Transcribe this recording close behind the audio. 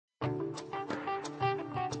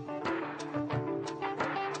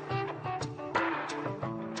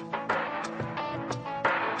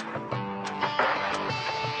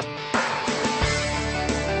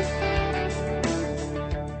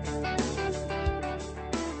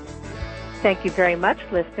Thank you very much,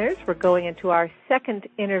 listeners. We're going into our second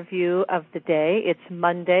interview of the day. It's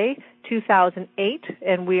Monday, 2008,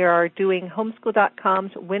 and we are doing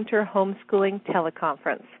Homeschool.com's Winter Homeschooling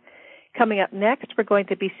Teleconference. Coming up next, we're going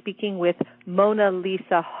to be speaking with Mona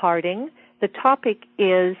Lisa Harding. The topic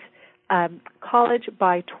is College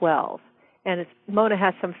by 12. And Mona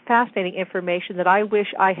has some fascinating information that I wish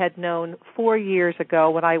I had known 4 years ago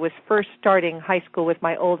when I was first starting high school with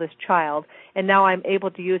my oldest child. And now I'm able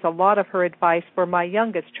to use a lot of her advice for my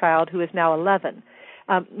youngest child, who is now 11.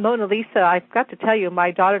 Mona Lisa, I've got to tell you, my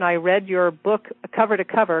daughter and I read your book cover to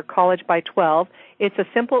cover, College by 12. It's a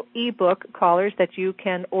simple e-book, callers, that you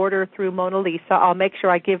can order through Mona Lisa. I'll make sure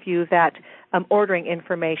I give you that ordering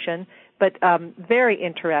information, but very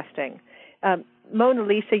interesting. Mona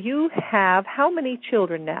Lisa, you have how many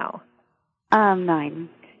children now? 9.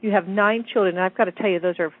 You have 9 children, and I've got to tell you,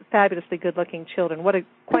 those are fabulously good-looking children.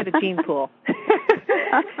 Quite a gene pool.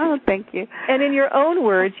 Oh, thank you. And in your own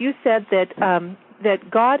words, you said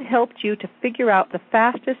that God helped you to figure out the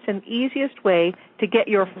fastest and easiest way to get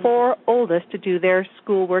your 4 oldest to do their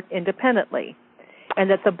schoolwork independently, and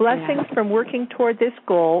that the blessings from working toward this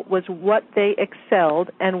goal was what they excelled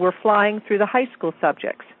and were flying through the high school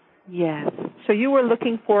subjects. Yes. So you were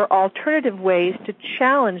looking for alternative ways to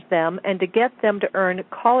challenge them and to get them to earn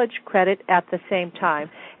college credit at the same time.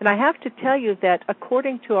 And I have to tell you that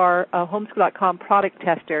according to our Homeschool.com product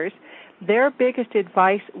testers, their biggest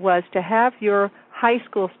advice was to have your high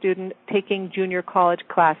school student taking junior college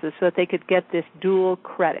classes so that they could get this dual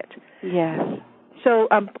credit. Yes. So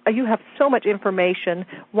you have so much information.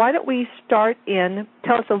 Why don't we tell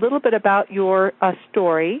us a little bit about your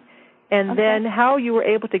story, and then how you were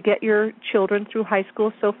able to get your children through high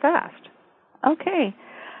school so fast. Okay.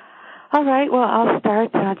 All right. Well, I'll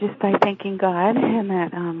start just by thanking God and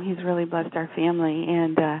that He's really blessed our family.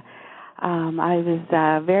 And I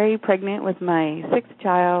was very pregnant with my 6th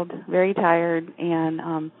child, very tired,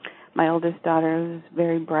 and my oldest daughter was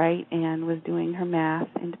very bright and was doing her math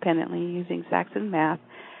independently using Saxon Math.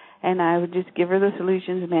 And I would just give her the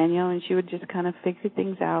solutions manual, and she would just kind of figure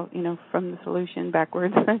things out, from the solution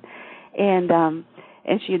backwards. And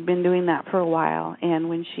she had been doing that for a while. And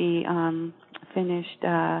when she finished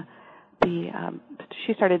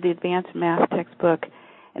she started the advanced math textbook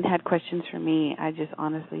and had questions for me, I just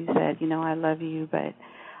honestly said, I love you, but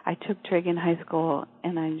I took trig in high school,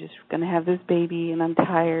 and I'm just going to have this baby, and I'm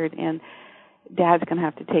tired, and Dad's going to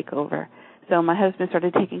have to take over. So my husband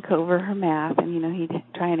started taking over her math, and, he'd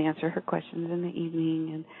try and answer her questions in the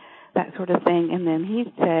evening and that sort of thing. And then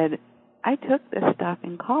he said, I took this stuff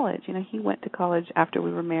in college. He went to college after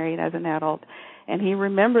we were married as an adult, and he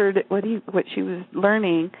remembered what she was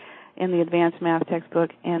learning in the advanced math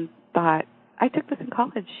textbook and thought, I took this in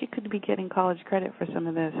college. She could be getting college credit for some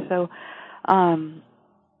of this. So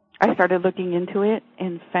I started looking into it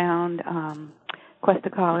and found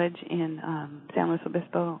Cuesta College in San Luis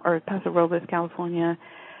Obispo, or Paso Robles, California,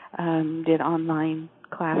 did online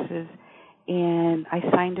classes, and I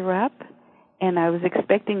signed her up. And I was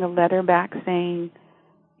expecting a letter back saying,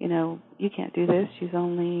 you can't do this. She's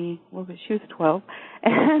only, she was 12.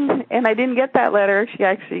 And I didn't get that letter. She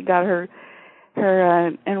actually got her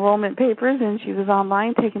enrollment papers, and she was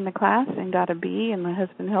online taking the class and got a B, and my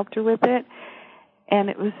husband helped her with it.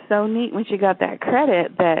 And it was so neat when she got that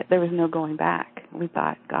credit that there was no going back. We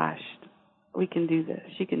thought, gosh, we can do this.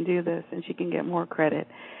 She can do this, and she can get more credit.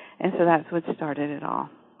 And so that's what started it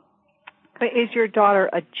all. Is your daughter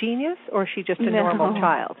a genius, or is she just a normal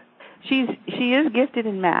child? She is gifted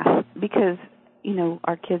in math because,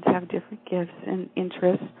 our kids have different gifts and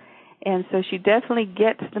interests, and so she definitely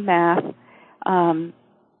gets the math.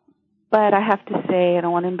 But I have to say, I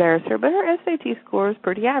don't want to embarrass her, but her SAT score is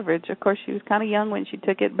pretty average. Of course, she was kind of young when she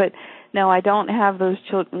took it, but no, I don't have those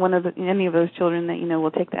any of those children that will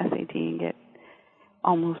take the SAT and get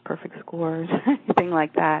almost perfect scores, anything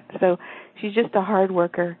like that. So she's just a hard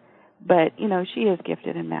worker. But, she is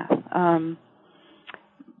gifted in math.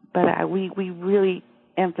 But we really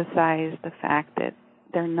emphasize the fact that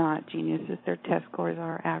they're not geniuses. Their test scores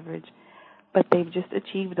are average. But they've just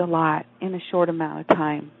achieved a lot in a short amount of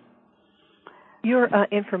time. Your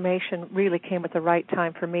information really came at the right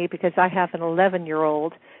time for me because I have an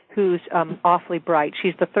 11-year-old who's awfully bright.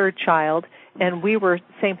 She's the 3rd child, and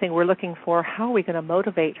same thing, we're looking for how are we going to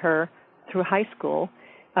motivate her through high school.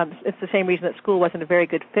 It's the same reason that school wasn't a very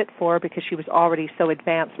good fit for her because she was already so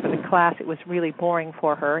advanced for the class. It was really boring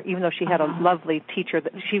for her, even though she had a lovely teacher.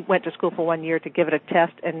 That she went to school for 1 year to give it a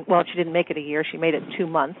test, and, she didn't make it a year. She made it 2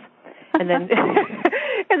 months. And then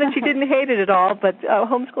and then she didn't hate it at all, but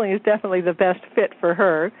homeschooling is definitely the best fit for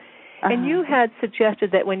her. And you had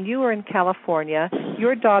suggested that when you were in California,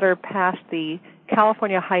 your daughter passed the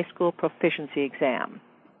California High School Proficiency Exam.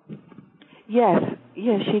 Yes,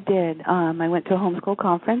 she did. I went to a homeschool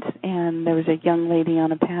conference, and there was a young lady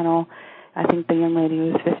on a panel. I think the young lady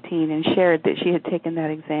was 15, and shared that she had taken that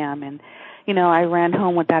exam. And, I ran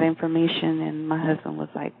home with that information, and my husband was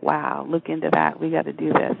like, wow, look into that. We got to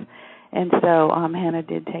do this. And so Hannah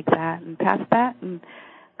did take that and passed that and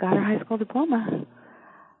got her high school diploma.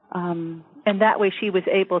 And that way she was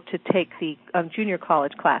able to take the junior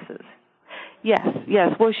college classes. Yes.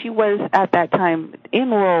 Well, she was at that time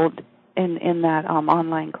enrolled in that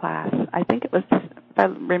online class. I think it was, if I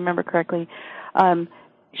remember correctly,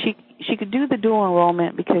 she could do the dual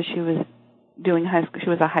enrollment because she was doing high school. She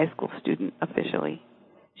was a high school student officially.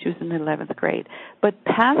 She was in the 11th grade. But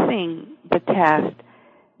passing the test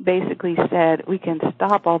basically said we can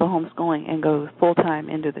stop all the homeschooling and go full-time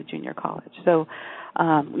into the junior college. So,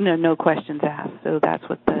 no questions asked. So that's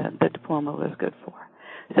what the diploma was good for.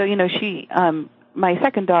 So, she, my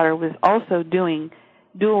second daughter was also doing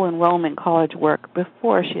dual enrollment college work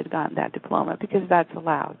before she had gotten that diploma because that's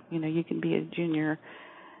allowed. You can be a junior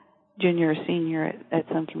or senior at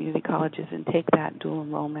some community colleges and take that dual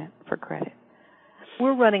enrollment for credit.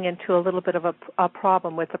 We're running into a little bit of a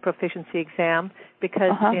problem with the proficiency exam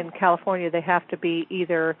because in California they have to be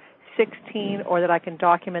either 16 or that I can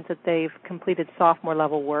document that they've completed sophomore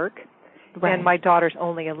level work. Right. And my daughter's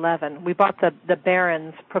only 11. We bought the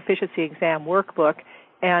Barron's proficiency exam workbook,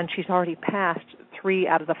 and she's already passed 3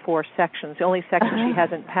 out of the 4 sections. The only section she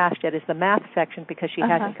hasn't passed yet is the math section because she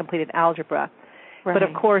hasn't completed algebra. Right. But,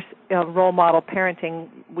 of course, role model parenting,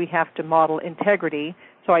 we have to model integrity,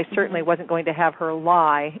 so I certainly wasn't going to have her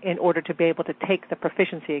lie in order to be able to take the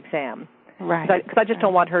proficiency exam. Right. Because I just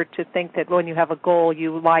don't want her to think that when you have a goal,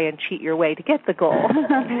 you lie and cheat your way to get the goal.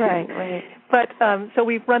 Right. But so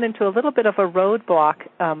we've run into a little bit of a roadblock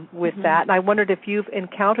with that, and I wondered if you've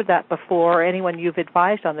encountered that before or anyone you've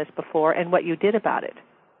advised on this before and what you did about it.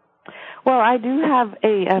 Well, I do have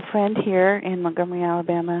a friend here in Montgomery,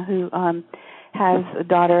 Alabama, who has a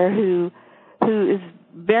daughter who is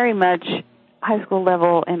very much high school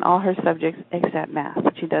level in all her subjects except math.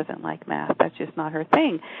 She doesn't like math. That's just not her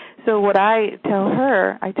thing. So what I tell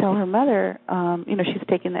her mother, she's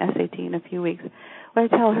taking the SAT in a few weeks. What I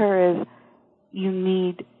tell her is you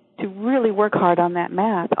need to really work hard on that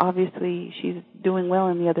math. Obviously, she's doing well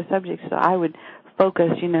in the other subjects, so I would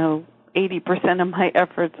focus, 80% of my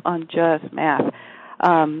efforts on just math.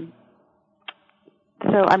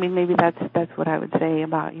 So, maybe that's what I would say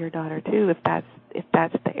about your daughter too, if that's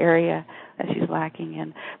the area that she's lacking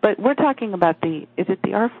in. But we're talking about is it the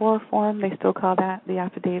R4 form? They still call that the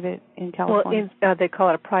affidavit in California? Well, they call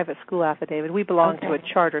it a private school affidavit. We belong to a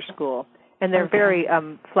charter school, and they're very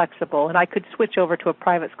flexible. And I could switch over to a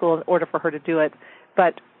private school in order for her to do it.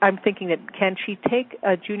 But I'm thinking that can she take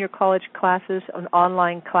junior college classes,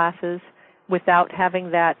 online classes, without having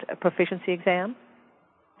that proficiency exam?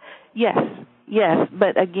 Yes,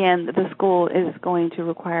 but again, the school is going to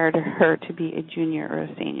require her to be a junior or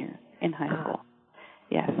a senior in high school.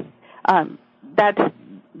 Yes,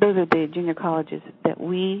 those are the junior colleges that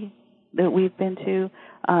we've been to.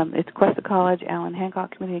 It's Cuesta College, Allen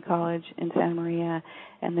Hancock Community College in Santa Maria,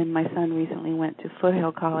 and then my son recently went to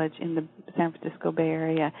Foothill College in the San Francisco Bay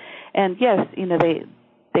Area. And yes,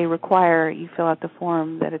 they require you fill out the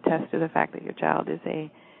form that attests to the fact that your child is a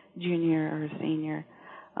junior or a senior.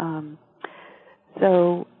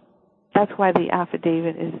 So that's why the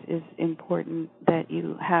affidavit is important, that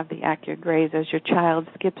you have the accurate grades as your child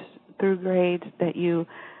skips through grades, that you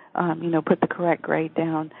put the correct grade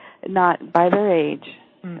down, not by their age,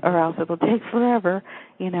 or else it'll take forever.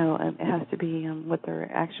 It has to be what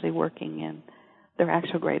they're actually working in, their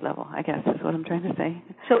actual grade level, I guess is what I'm trying to say.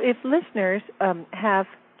 So if listeners have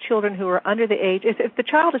children who are under the age, if the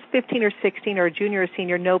child is 15 or 16 or a junior or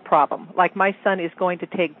senior, no problem. Like my son is going to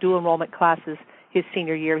take dual enrollment classes his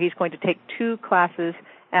senior year. He's going to take 2 classes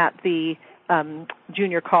at the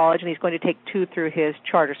junior college, and he's going to take 2 through his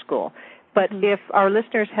charter school. But if our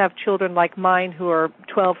listeners have children like mine who are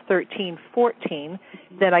 12, 13, 14,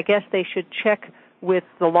 then I guess they should check with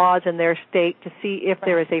the laws in their state to see if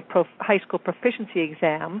there is a high school proficiency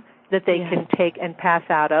exam that they can take and pass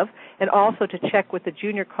out of, and also to check with the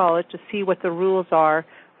junior college to see what the rules are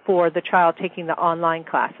for the child taking the online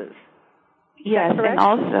classes. Yes, and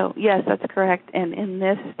also, yes, that's correct. And in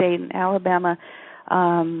this state, in Alabama,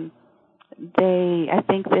 I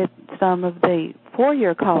think that some of the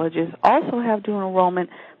 4-year colleges also have dual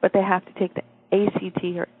enrollment, but they have to take the ACT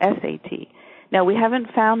or SAT. Now, we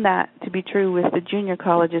haven't found that to be true with the junior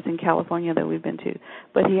colleges in California that we've been to,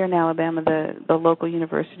 but here in Alabama, the local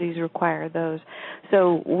universities require those.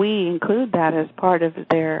 So we include that as part of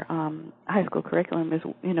their high school curriculum, is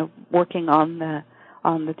working on the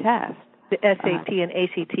test. The SAT and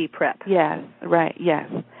ACT prep. Yes, right. Yes,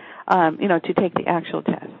 to take the actual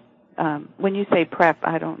test. When you say prep,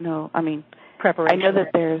 I don't know. I mean, preparation. I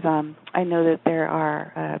know that there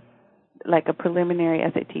are like a preliminary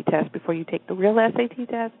SAT test before you take the real SAT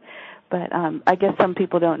test, but I guess some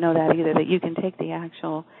people don't know that either, that you can take the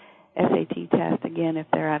actual SAT test again if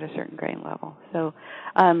they're at a certain grade level. So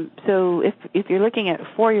if you're looking at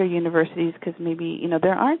four-year universities, because maybe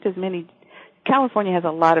there aren't as many. California has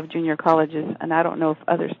a lot of junior colleges, and I don't know if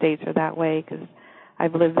other states are that way, because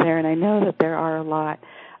I've lived there and I know that there are a lot.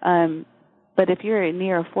 But if you're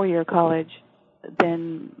near a four-year college,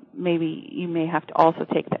 then maybe you may have to also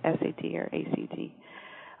take the SAT or ACT.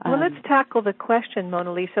 Well, let's tackle the question,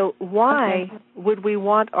 Mona Lee. So why would we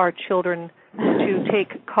want our children to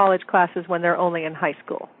take college classes when they're only in high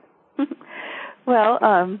school? Well,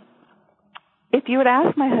 if you would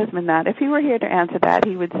ask my husband that, if he were here to answer that,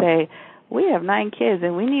 he would say, we have 9 kids,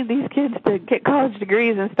 and we need these kids to get college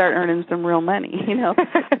degrees and start earning some real money,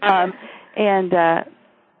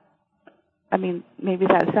 I mean, maybe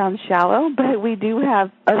that sounds shallow, but we do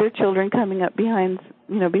have other children coming up behind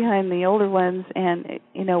the older ones, and,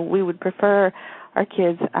 we would prefer our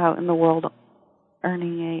kids out in the world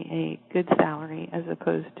earning a good salary as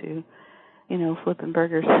opposed to, flipping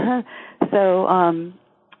burgers. So,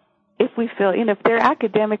 if we feel, if they're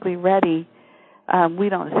academically ready, we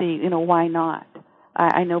don't see, why not?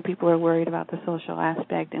 I know people are worried about the social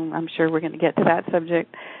aspect, and I'm sure we're going to get to that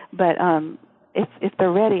subject, but, if they're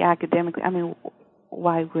ready academically, I mean,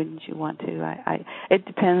 why wouldn't you want to? It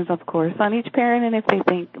depends, of course, on each parent, and if they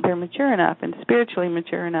think they're mature enough and spiritually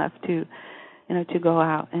mature enough to, to go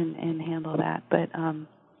out and handle that. But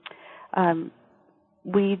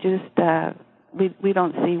we just we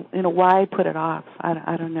don't see, why put it off.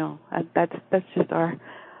 I don't know. That's just our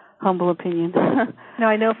humble opinion. Now,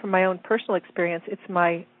 I know from my own personal experience, it's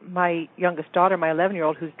my youngest daughter, my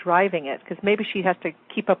 11-year-old, who's driving it, because maybe she has to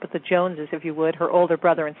keep up with the Joneses, if you would, her older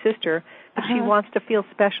brother and sister, but she wants to feel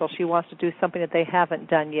special. She wants to do something that they haven't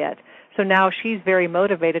done yet. So now she's very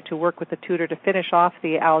motivated to work with the tutor to finish off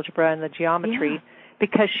the algebra and the geometry,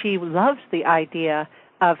 because she loves the idea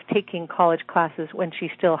of taking college classes when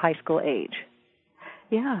she's still high school age.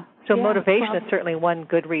 Yeah. So motivation is certainly one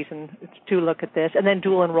good reason to look at this. And then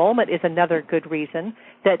dual enrollment is another good reason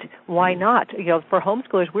that why not? For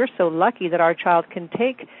homeschoolers, we're so lucky that our child can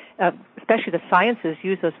take, especially the sciences,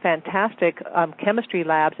 use those fantastic chemistry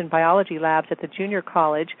labs and biology labs at the junior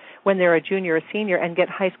college when they're a junior or senior and get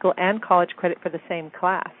high school and college credit for the same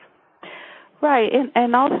class. Right.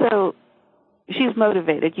 And also, she's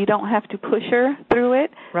motivated. You don't have to push her through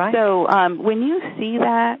it. Right. So when you see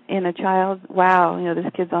that in a child, wow, this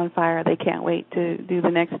kid's on fire, they can't wait to do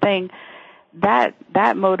the next thing, that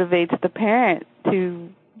motivates the parent to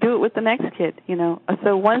do it with the next kid,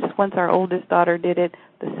 So once our oldest daughter did it,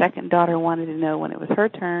 the second daughter wanted to know when it was her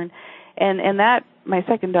turn. And that, my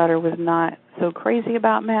second daughter was not so crazy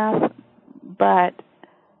about math, but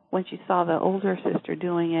when she saw the older sister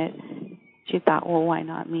doing it, she thought, well, why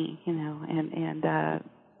not me,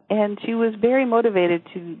 and she was very motivated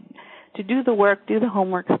to do the work, do the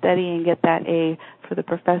homework, study, and get that A for the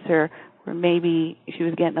professor, where maybe she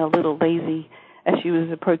was getting a little lazy as she was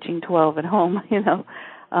approaching 12 at home,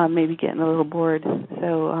 maybe getting a little bored.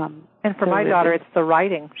 So, and for my daughter, it's the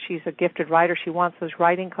writing. She's a gifted writer. She wants those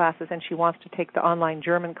writing classes, and she wants to take the online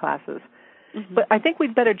German classes. Mm-hmm. But I think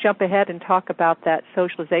we'd better jump ahead and talk about that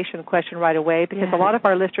socialization question right away, because a lot of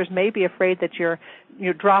our listeners may be afraid that you're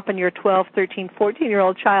dropping your 12, 13,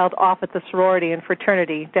 14-year-old child off at the sorority and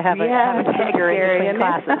fraternity to have a dagger in between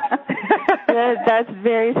classes. That's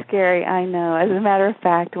very scary, I know. As a matter of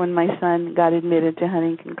fact, when my son got admitted to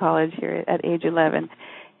Huntington College here at age 11,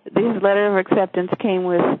 his letter of acceptance came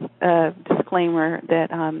with a disclaimer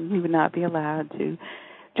that he would not be allowed to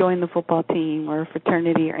join the football team or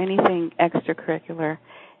fraternity or anything extracurricular,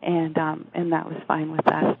 and that was fine with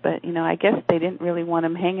us. But I guess they didn't really want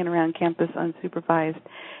him hanging around campus unsupervised,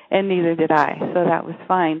 and neither did I. So that was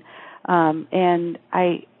fine. And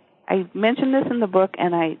I mention this in the book,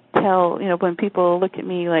 and I tell when people look at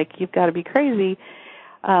me like you've got to be crazy,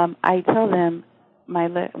 I tell them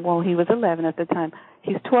he was 11 at the time.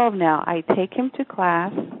 He's 12 now. I take him to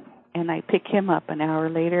class, and I pick him up an hour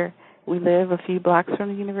later. We live a few blocks from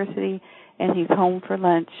the university, and he's home for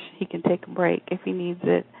lunch. He can take a break if he needs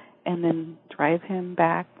it, and then drive him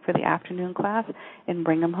back for the afternoon class and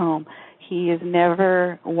bring him home. He is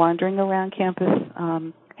never wandering around campus,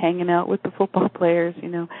 hanging out with the football players,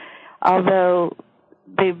 although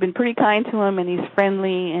they've been pretty kind to him and he's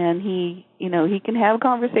friendly and he can have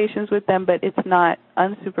conversations with them, but it's not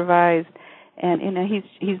unsupervised, and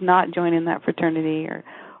he's not joining that fraternity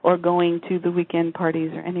or going to the weekend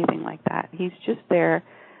parties or anything like that. He's just there.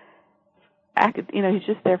 He's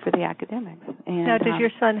just there for the academics. And, now, does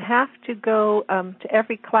your son have to go to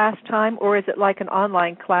every class time, or is it like an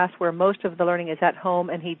online class where most of the learning is at home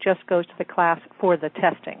and he just goes to the class for the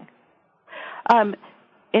testing?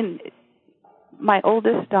 My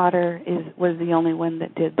oldest daughter was the only one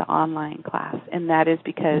that did the online class, and that is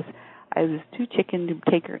because I was too chicken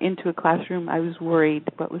to take her into a classroom. I was worried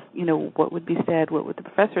what would be said, what would the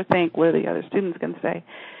professor think, what are the other students going to say.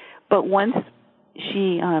 But once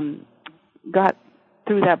she got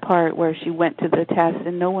through that part where she went to the test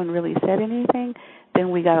and no one really said anything, then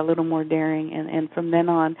we got a little more daring, and from then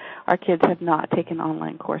on, our kids have not taken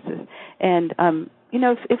online courses. And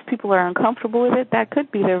if people are uncomfortable with it, that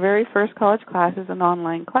could be their very first college class is an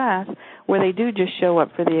online class where they do just show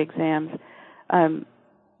up for the exams. And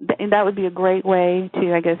that would be a great way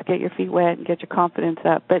to, I guess, get your feet wet and get your confidence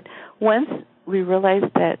up. But once we realize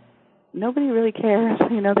that nobody really cares,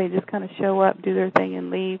 they just kind of show up, do their thing, and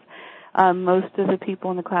leave. Most of the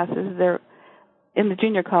people in the classes, they're in the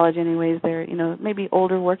junior college anyways, they're, maybe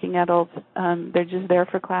older working adults. They're just there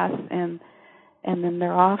for class and then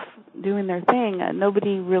they're off doing their thing.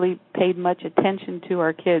 Nobody really paid much attention to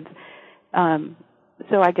our kids.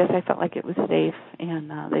 So I guess I felt like it was safe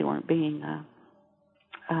and they weren't being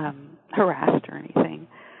harassed or anything.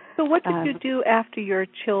 So what did you do after your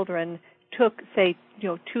children took, say,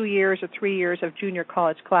 2 years or 3 years of junior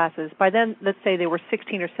college classes? By then, let's say they were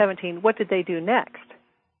 16 or 17, what did they do next?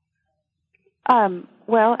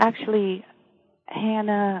 Well, actually,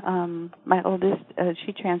 Hannah, my oldest,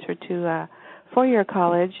 she transferred to a 4-year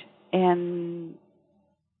college and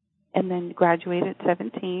then graduated at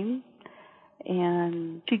 17.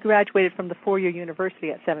 And she graduated from the 4-year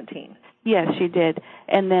university at 17. Yes, she did.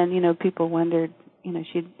 And then, people wondered,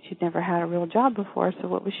 she'd never had a real job before, so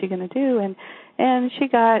what was she going to do? And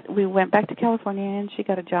we went back to California and she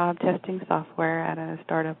got a job testing software at a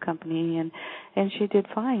startup company and she did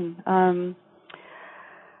fine.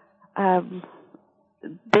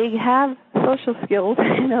 They have social skills,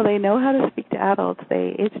 they know how to speak to adults.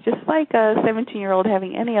 It's just like a 17-year-old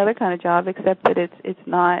having any other kind of job, except that it's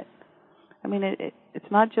not,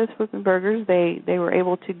 it's not just flipping burgers. They were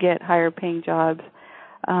able to get higher paying jobs.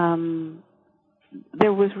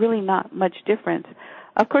 There was really not much difference.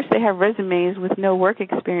 Of course, they have resumes with no work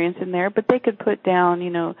experience in there, but they could put down,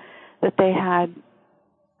 that they had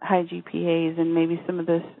high GPAs and maybe some of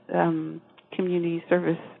the community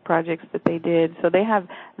service projects that they did. So they have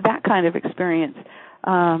that kind of experience.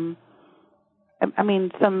 Some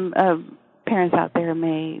parents out there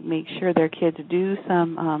may make sure their kids do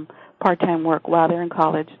some part-time work while they're in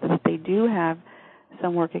college so that they do have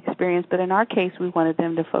some work experience. But in our case, we wanted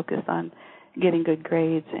them to focus on getting good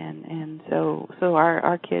grades, and so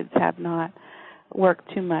our kids have not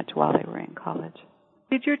worked too much while they were in college.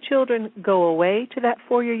 Did your children go away to that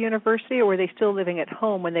 4-year university, or were they still living at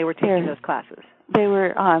home when they were taking those classes? They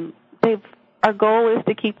were. Our goal is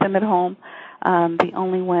to keep them at home. The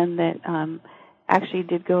only one that actually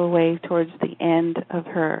did go away towards the end of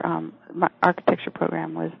her architecture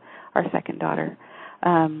program was our second daughter.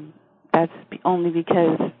 That's only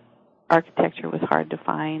because architecture was hard to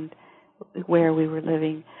find where we were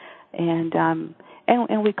living, and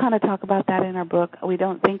we kind of talk about that in our book. We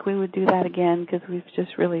don't think we would do that again because we've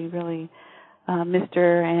just really, really missed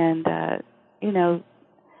her, and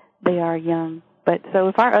they are young. But so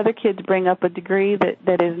if our other kids bring up a degree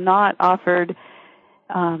that is not offered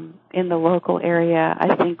in the local area,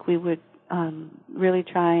 I think we would really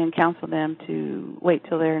try and counsel them to wait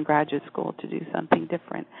till they're in graduate school to do something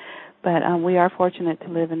different. But we are fortunate to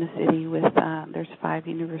live in a city with, there's 5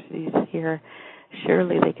 universities here.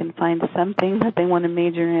 Surely they can find something that they want to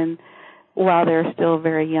major in while they're still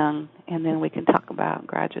very young, and then we can talk about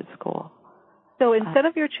graduate school. So instead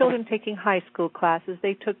of your children taking high school classes,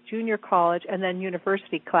 they took junior college and then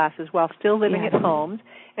university classes while still living at home,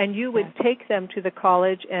 and you would take them to the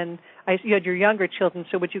college, and you had your younger children,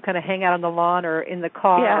 so would you kind of hang out on the lawn or in the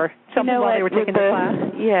car or something while they were taking the class?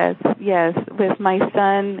 Yes. With my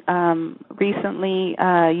son, recently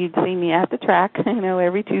you'd see me at the track,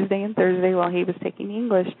 every Tuesday and Thursday while he was taking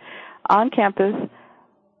English on campus,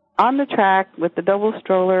 on the track with the double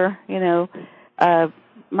stroller,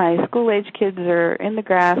 my school-age kids are in the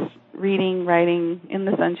grass reading, writing in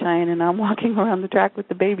the sunshine, and I'm walking around the track with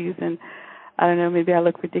the babies. And I don't know, maybe I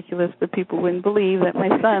look ridiculous, but people wouldn't believe that my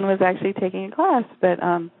son was actually taking a class. But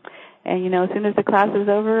and as soon as the class is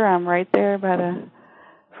over, I'm right there by the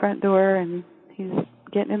front door, and he's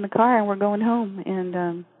getting in the car, and we're going home.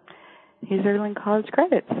 And he's earning college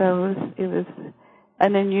credit, so it was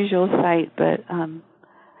an unusual sight, but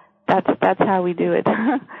that's how we do it.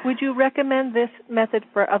 Would you recommend this method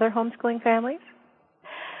for other homeschooling families?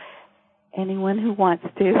 Anyone who wants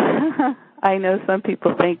to. I know some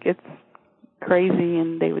people think it's crazy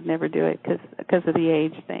and they would never do it because of the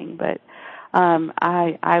age thing, but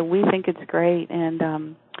we think it's great.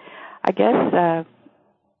 And I guess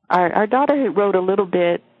our daughter wrote a little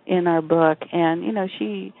bit in our book, and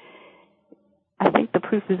I think the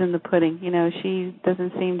proof is in the pudding. She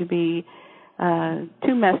doesn't seem to be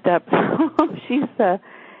too messed up. She's a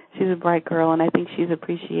bright girl, and I think she's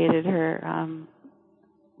appreciated her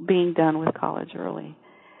being done with college early.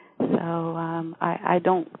 So I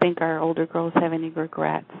don't think our older girls have any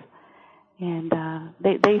regrets, and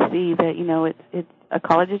they see that it's a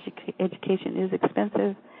college education is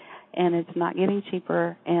expensive, and it's not getting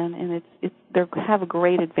cheaper, and they have a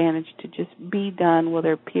great advantage to just be done while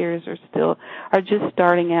their peers are just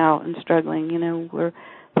starting out and struggling.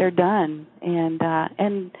 They're done, and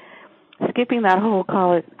skipping that whole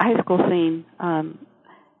high school scene.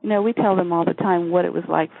 We tell them all the time what it was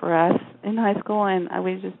like for us in high school, and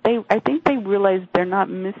I think they realize they're not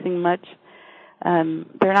missing much.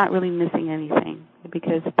 They're not really missing anything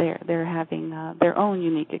because they're having their own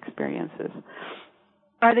unique experiences.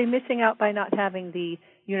 Are they missing out by not having the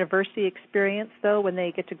university experience, though, when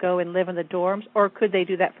they get to go and live in the dorms, or could they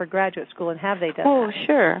do that for graduate school, and have they done that? Oh,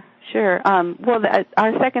 sure.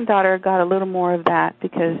 Our second daughter got a little more of that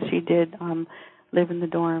because she did live in the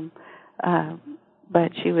dorm,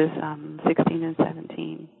 but she was 16 and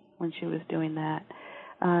 17 when she was doing that.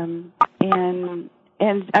 And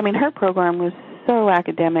I mean, her program was so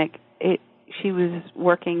academic. She was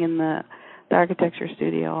working in the architecture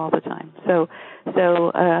studio all the time. So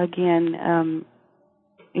again,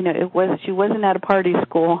 she wasn't at a party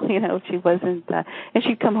school. She wasn't, and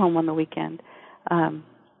she'd come home on the weekend.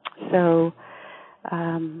 Well,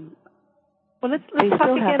 let's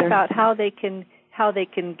talk again about how they can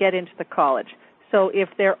get into the college. So if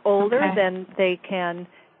they're older, okay, then they can.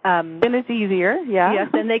 Then it's easier, yeah. Yes,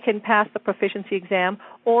 then they can pass the proficiency exam,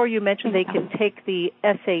 or you mentioned they can take the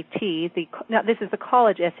SAT. Now, this is the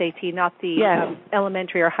college SAT, not the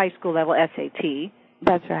elementary or high school level SAT.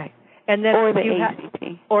 That's right. And then or the ACT.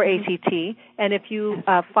 Or ACT. And if you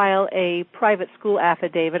file a private school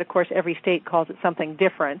affidavit, of course, every state calls it something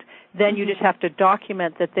different, then you just have to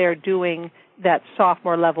document that they're doing that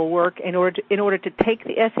sophomore level work in order to take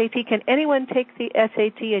the SAT. Can anyone take the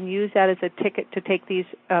SAT and use that as a ticket to take these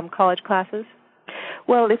college classes?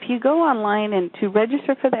 Well, if you go online and to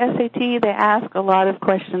register for the SAT, they ask a lot of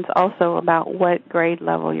questions also about what grade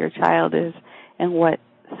level your child is and what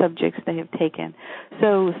subjects they have taken.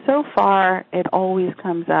 So far it always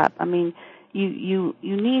comes up. I mean, you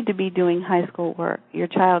need to be doing high school work. Your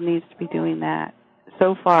child needs to be doing that.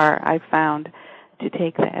 So far I've found to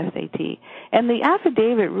take the SAT. And the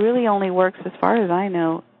affidavit really only works, as far as I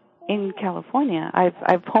know, in California.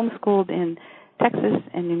 I've homeschooled in Texas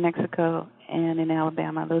and New Mexico and in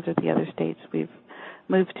Alabama. Those are the other states we've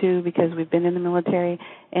moved to because we've been in the military,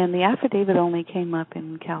 and the affidavit only came up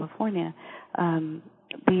in California.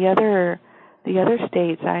 The other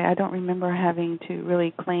states, I don't remember having to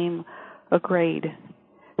really claim a grade.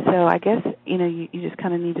 So I guess, you just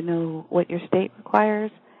kind of need to know what your state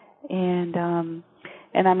requires.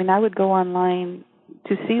 And I mean, I would go online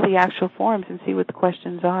to see the actual forms and see what the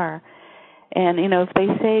questions are. And, if they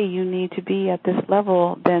say you need to be at this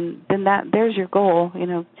level, then there's your goal.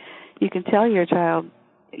 You can tell your child,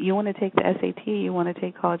 you want to take the SAT, you want to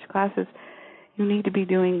take college classes, you need to be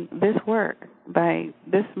doing this work by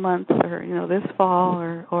this month or, this fall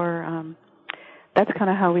or that's kind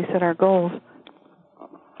of how we set our goals.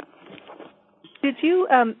 Did you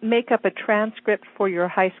make up a transcript for your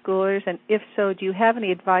high schoolers? And if so, do you have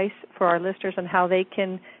any advice for our listeners on how they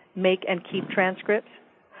can make and keep transcripts?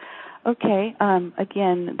 Okay.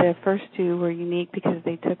 Again, the first two were unique because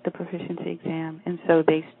they took the proficiency exam. And so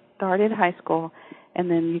they started high school, and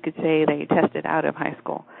then you could say they tested out of high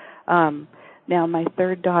school. Now, my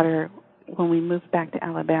third daughter, when we moved back to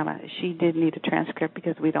Alabama, she did need a transcript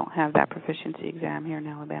because we don't have that proficiency exam here in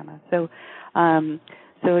Alabama. So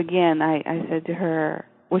again, I said to her,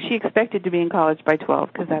 well, she expected to be in college by 12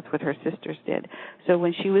 because that's what her sisters did. So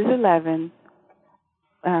when she was 11,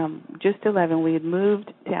 just 11. We had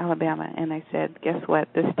moved to Alabama, and I said, guess what?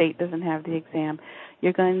 The state doesn't have the exam.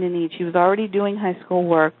 You're going to need, she was already doing high school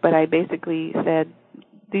work, but I basically said,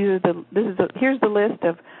 here's the list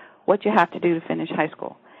of what you have to do to finish high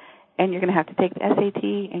school. And you're going to have to take the SAT,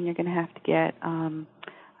 and you're going to have to get,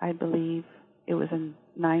 I believe it was a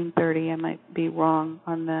 930. I might be wrong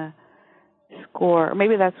on the score. Or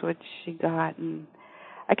maybe that's what she got, and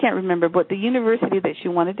I can't remember, but the university that she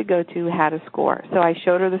wanted to go to had a score. So I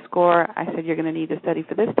showed her the score. I said, you're going to need to study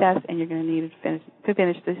for this test, and you're going to need to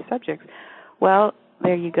finish these subjects. Well,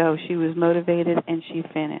 there you go. She was motivated, and she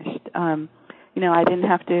finished. I didn't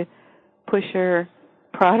have to push her,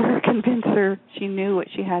 prod her, convince her. She knew what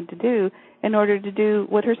she had to do in order to do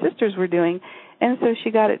what her sisters were doing, and so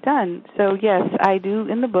she got it done. So, yes, I do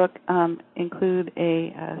in the book include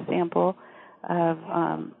a sample of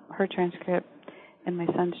her transcript and my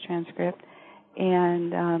son's transcript,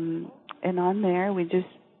 and on there we just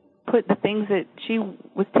put the things that she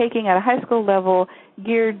was taking at a high school level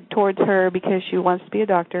geared towards her because she wants to be a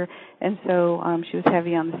doctor, and so she was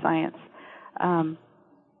heavy on the science.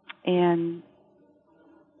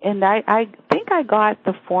 And I think I got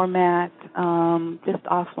the format just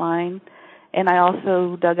offline, and I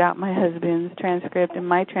also dug out my husband's transcript and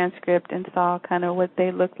my transcript and saw kind of what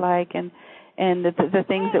they looked like and the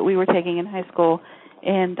things that we were taking in high school,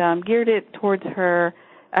 and geared it towards her.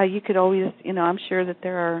 You could always, I'm sure that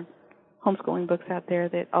there are homeschooling books out there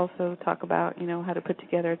that also talk about, how to put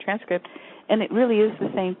together a transcript, and it really is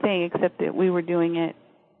the same thing, except that we were doing it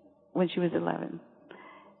when she was 11.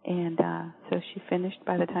 And so she finished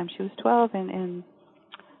by the time she was 12 and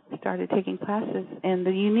started taking classes. And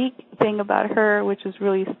the unique thing about her, which was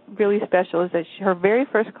really, really special, is that her very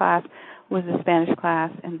first class was a Spanish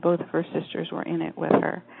class, and both of her sisters were in it with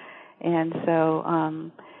her. And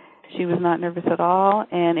so she was not nervous at all.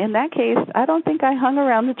 And in that case, I don't think I hung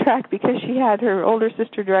around the track because she had her older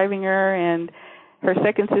sister driving her, and her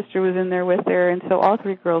second sister was in there with her, and so all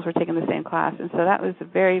three girls were taking the same class. And so that was a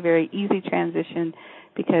very, very easy transition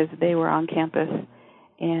because they were on campus,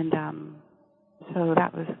 and so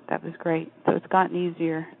that was great. So it's gotten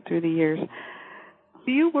easier through the years.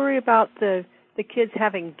 Do you worry about the kids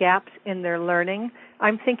having gaps in their learning?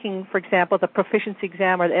 I'm thinking, for example, the proficiency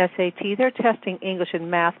exam or the SAT, they're testing English and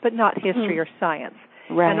math, but not history or science.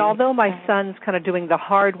 Right. And although my son's kind of doing the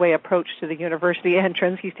hard way approach to the university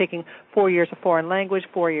entrance, he's taking 4 years of foreign language,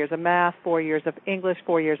 4 years of math, 4 years of English,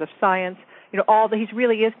 4 years of science. He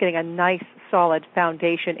really is getting a nice, solid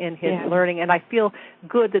foundation in his learning, and I feel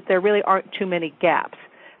good that there really aren't too many gaps.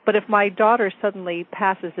 But if my daughter suddenly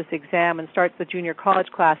passes this exam and starts the junior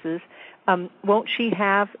college classes, won't she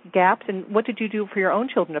have gaps? And what did you do for your own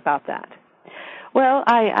children about that? Well,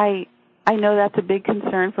 I know that's a big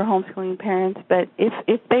concern for homeschooling parents, but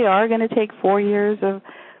if they are going to take 4 years of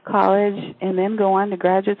college and then go on to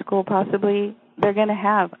graduate school possibly, they're going to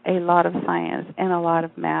have a lot of science and a lot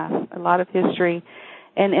of math, a lot of history,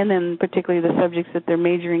 and then particularly the subjects that they're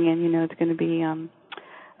majoring in. It's going to be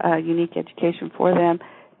a unique education for them.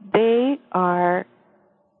 They are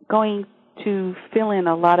going to fill in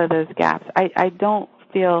a lot of those gaps. I don't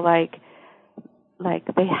feel like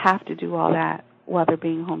they have to do all that while they're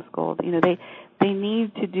being homeschooled. They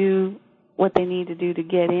need to do what they need to do to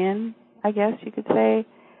get in, I guess you could say.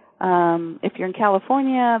 If you're in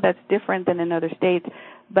California, that's different than in other states,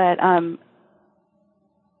 but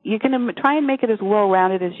you're going to try and make it as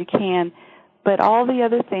well-rounded as you can, but all the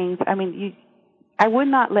other things, I would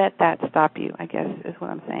not let that stop you, I guess is what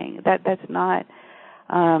I'm saying. That's not,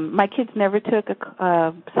 my kids never took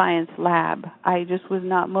a science lab. I just was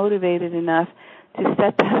not motivated enough to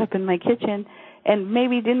set that up in my kitchen, and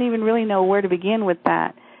maybe didn't even really know where to begin with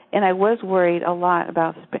that. And I was worried a lot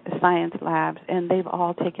about science labs, and they've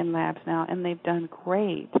all taken labs now, and they've done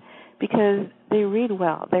great because they read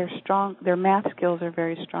well. They're strong. Their math skills are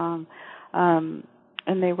very strong, and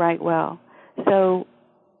they write well. So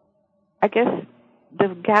I guess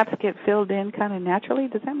the gaps get filled in kind of naturally.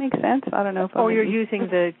 Does that make sense? I don't know if you're using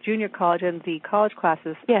the junior college and the college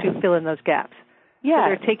classes to fill in those gaps. Yeah. So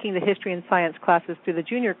they're taking the history and science classes through the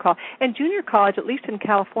junior college. And junior college, at least in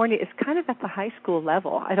California, is kind of at the high school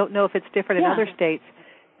level. I don't know if it's different in other states,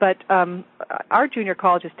 but our junior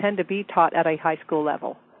colleges tend to be taught at a high school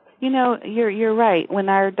level. You're right. When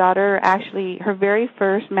our daughter her very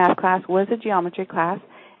first math class was a geometry class,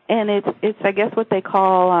 and it's I guess what they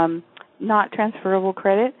call not transferable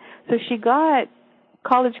credit. So she got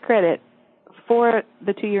college credit for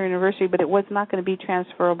the 2-year university, but it was not going to be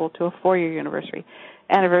transferable to a 4-year university.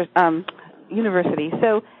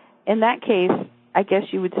 So in that case, I guess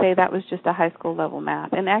you would say that was just a high school level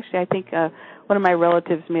math. And actually, I think one of my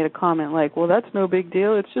relatives made a comment like, well, that's no big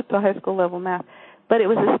deal. It's just a high school level math. But it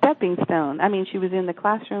was a stepping stone. I mean, she was in the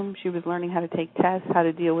classroom. She was learning how to take tests, how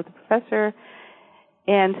to deal with the professor.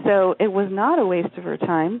 And so it was not a waste of her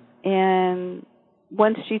time. And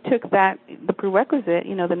once she took the prerequisite,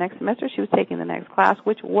 the next semester she was taking the next class,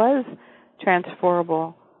 which was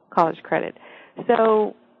transferable college credit.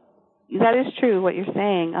 So that is true, what you're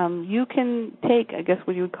saying. You can take, I guess,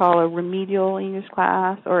 what you would call a remedial English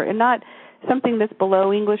class, or not something that's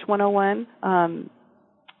below English 101.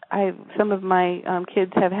 Some of my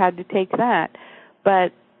kids have had to take that,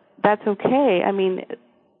 but that's okay. I mean,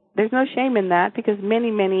 there's no shame in that, because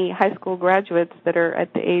many, many high school graduates that are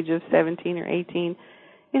at the age of 17 or 18,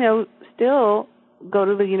 still go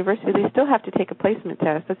to the university. They still have to take a placement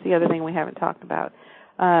test. That's the other thing we haven't talked about.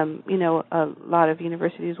 A lot of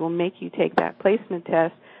universities will make you take that placement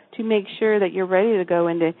test to make sure that you're ready to go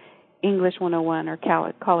into English 101 or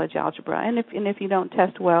college algebra. And if you don't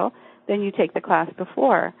test well, then you take the class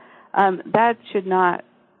before. That should not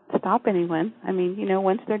stop anyone. I mean,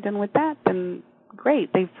 once they're done with that, then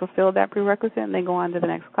great. They've fulfilled that prerequisite and they go on to the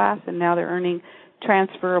next class, and now they're earning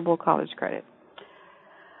transferable college credit.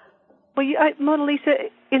 Well, Mona Lisa,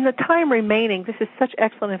 in the time remaining, this is such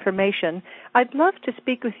excellent information. I'd love to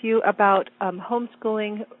speak with you about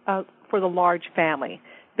homeschooling for the large family,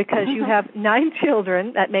 because you have 9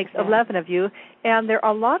 children. That makes 11 of you, and there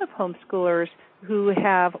are a lot of homeschoolers who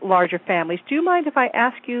have larger families. Do you mind if I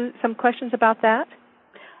ask you some questions about that?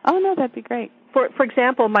 Oh, no, that'd be great. For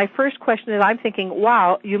example, my first question is, I'm thinking,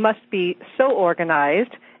 wow, you must be so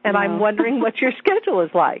organized, and I'm wondering what your schedule is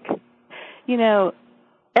like.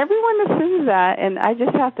 Everyone assumes that, and I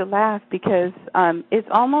just have to laugh, because it's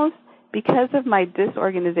almost because of my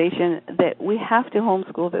disorganization that we have to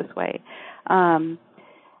homeschool this way.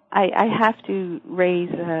 I have to raise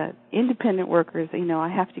independent workers. I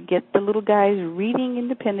have to get the little guys reading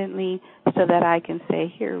independently so that I can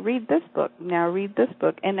say, here, read this book. Now read this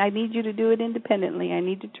book. And I need you to do it independently. I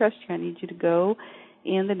need to trust you. I need you to go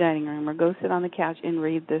in the dining room or go sit on the couch and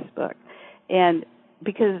read this book. And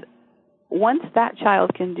because once that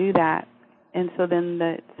child can do that, and so then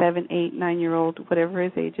the 7, 8, 9-year-old, whatever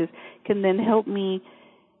his age is, can then help me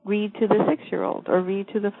read to the 6-year-old or read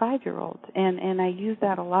to the 5-year-old. And I use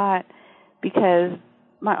that a lot because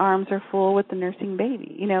my arms are full with the nursing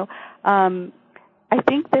baby. I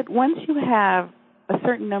think that once you have a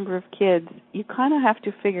certain number of kids, you kind of have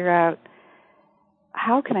to figure out,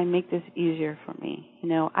 how can I make this easier for me?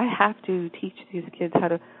 I have to teach these kids how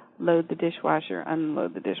to load the dishwasher,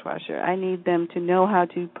 unload the dishwasher. I need them to know how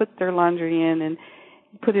to put their laundry in and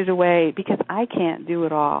put it away, because I can't do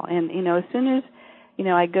it all. And, as soon as,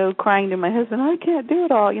 I go crying to my husband, I can't do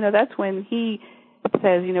it all, that's when he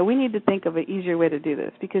says, we need to think of an easier way to do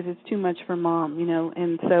this, because it's too much for Mom,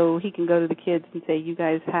 and so he can go to the kids and say, you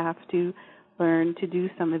guys have to learn to do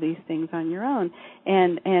some of these things on your own.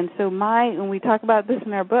 And so when we talk about this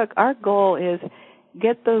in our book, our goal is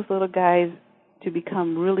get those little guys to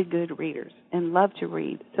become really good readers and love to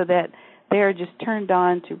read, so that they are just turned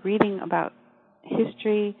on to reading about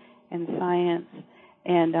history and science.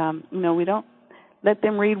 And, we don't let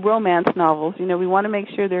them read romance novels. We want to make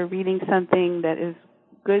sure they're reading something that is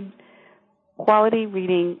good quality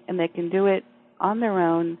reading, and they can do it on their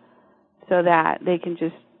own, so that they can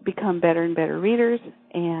just become better and better readers,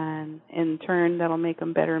 and in turn that'll make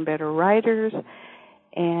them better and better writers.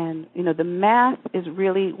 And, the math is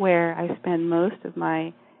really where I spend most of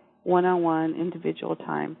my one-on-one individual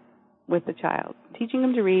time with the child, teaching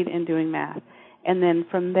them to read and doing math. And then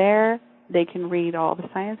from there, they can read all the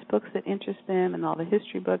science books that interest them and all the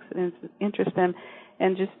history books that interest them,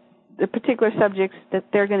 and just the particular subjects that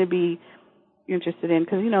they're going to be interested in,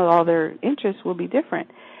 because, all their interests will be different.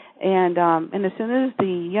 And as soon as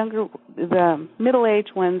the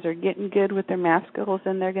middle-aged ones are getting good with their math skills,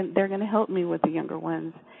 then they're going to help me with the younger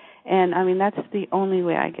ones. And that's the only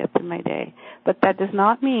way I get through my day. But that does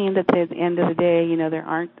not mean that at the end of the day, there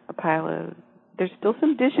aren't there's still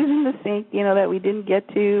some dishes in the sink, that we didn't get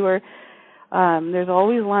to, or there's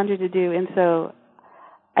always laundry to do. And so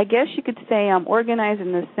I guess you could say I'm organized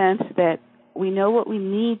in the sense that we know what we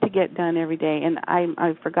need to get done every day. And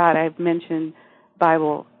I forgot, I've mentioned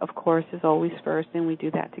Bible, of course, is always first, and we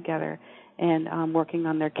do that together, and working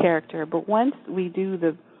on their character. But once we do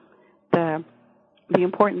the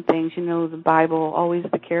important things, the Bible, always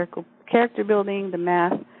the character building, the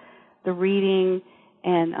math, the reading,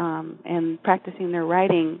 and practicing their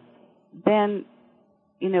writing, then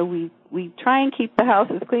we try and keep the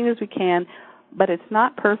house as clean as we can. But it's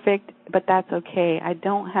not perfect, but that's okay. I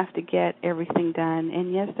don't have to get everything done.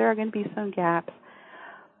 And yes, there are going to be some gaps.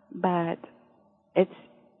 but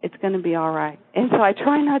it's going to be all right. And so I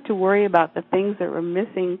try not to worry about the things that we're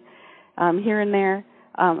missing here and there,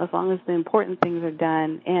 as long as the important things are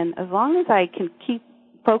done. And as long as I can keep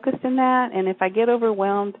focused in that, and if I get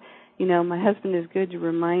overwhelmed, my husband is good to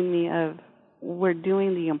remind me of we're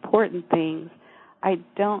doing the important things. I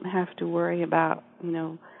don't have to worry about,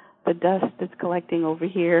 the dust that's collecting over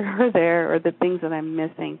here or there or the things that I'm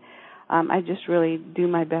missing. I just really do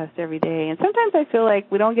my best every day. And sometimes I feel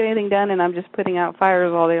like we don't get anything done and I'm just putting out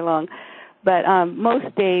fires all day long. But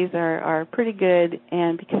most days are pretty good,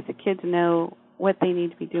 and because the kids know what they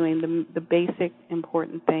need to be doing, the basic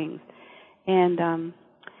important things. And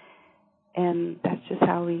that's just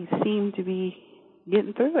how we seem to be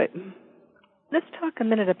getting through it. Let's talk a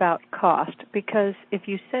minute about cost, because if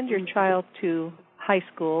you send your child to high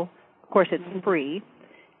school, of course it's free,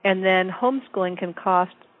 and then homeschooling can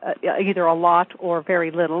cost either a lot or very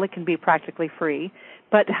little. It can be practically free.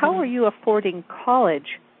 But how are you affording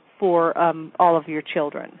college for all of your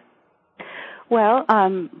children? Well,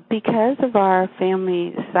 because of our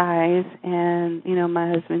family size and, my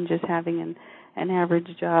husband just having an average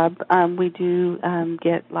job, we do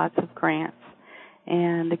get lots of grants.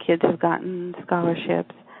 And the kids have gotten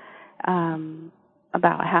scholarships.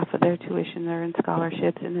 About half of their tuition are in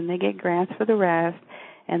scholarships, and then they get grants for the rest.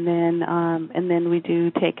 And then we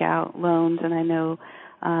do take out loans, and I know,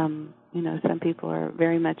 some people are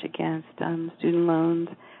very much against student loans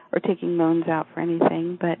or taking loans out for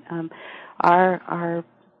anything. But our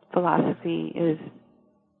philosophy is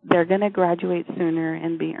they're going to graduate sooner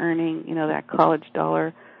and be earning, that college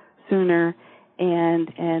dollar sooner, and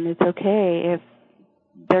it's okay if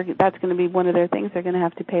that's going to be one of their things. They're going to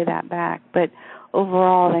have to pay that back. But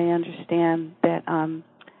overall, they understand that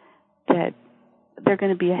that they're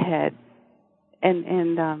going to be ahead,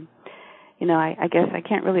 and I guess I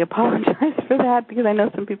can't really apologize for that, because I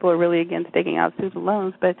know some people are really against taking out student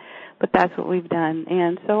loans, but that's what we've done.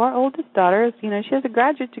 And so our oldest daughter is, she has a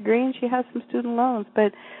graduate degree and she has some student loans,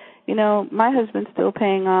 but my husband's still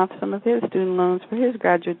paying off some of his student loans for his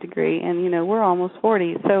graduate degree, and we're almost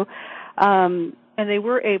 40. So and they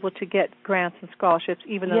were able to get grants and scholarships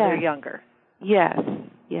even though they're younger. Yes.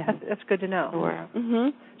 That's good to know. Sure. Mm-hmm.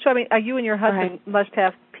 So, you and your husband must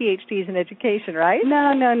have PhDs in education, right?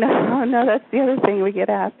 No, that's the other thing we get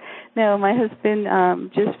asked. No, my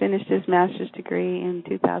husband just finished his master's degree in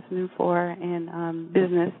 2004 in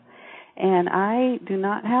business, and I do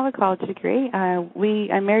not have a college degree.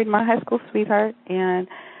 I married my high school sweetheart, and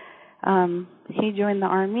he joined the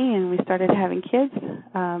Army, and we started having kids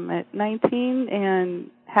at 19 and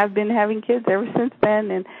have been having kids ever since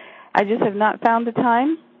then, and I just have not found the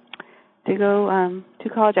time to go to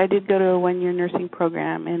college. I did go to a one-year nursing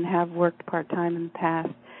program and have worked part-time in the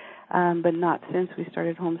past, but not since we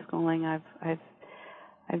started homeschooling.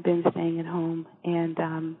 I've been staying at home, and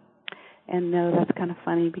no, that's kind of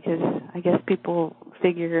funny, because I guess people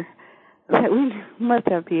figure that we must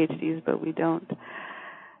have PhDs, but we don't.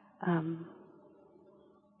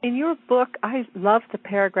 In your book, I love the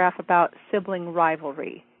paragraph about sibling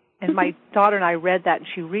rivalry. And my daughter and I read that, and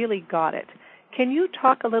she really got it. Can you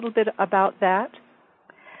talk a little bit about that?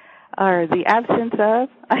 Or the absence of?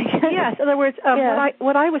 Yes. In other words,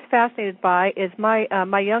 what I was fascinated by is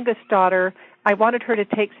my youngest daughter. I wanted her to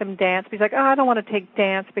take some dance. She's like, I don't want to take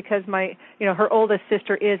dance because her oldest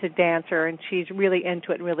sister is a dancer, and she's really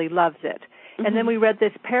into it and really loves it. Mm-hmm. And then we read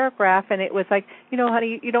this paragraph, and it was like,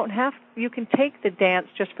 honey, you can take the dance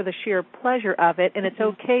just for the sheer pleasure of it, and it's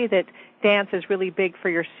okay that dance is really big for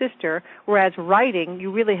your sister, whereas writing,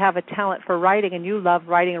 you really have a talent for writing, and you love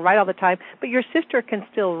writing and write all the time, but your sister can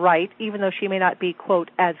still write, even though she may not be,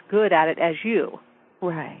 quote, as good at it as you.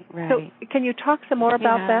 Right. So can you talk some more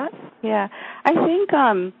about that? Yeah. I think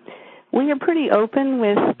we are pretty open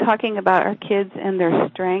with talking about our kids and their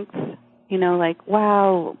strengths. Like,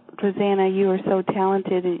 wow, Rosanna, you are so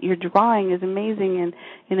talented, and your drawing is amazing,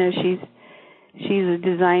 and she's a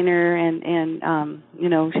designer, and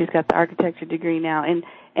she's got the architecture degree now, and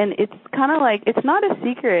it's kind of like, it's not a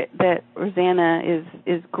secret that Rosanna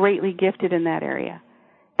is greatly gifted in that area.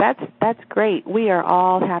 That's great. We are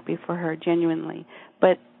all happy for her, genuinely.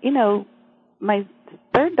 But my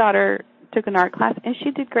third daughter took an art class, and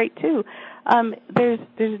she did great too.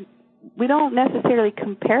 We don't necessarily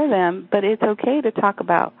compare them, but it's okay to talk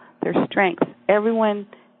about their strengths.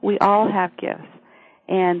 We all have gifts,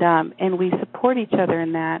 and we support each other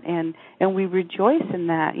in that, and we rejoice in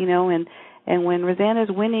that, and when Rosanna's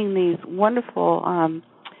winning these wonderful,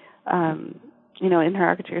 in her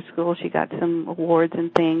architecture school, she got some awards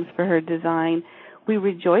and things for her design. We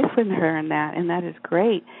rejoice with her in that, and that is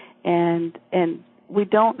great. And we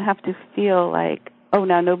don't have to feel like oh,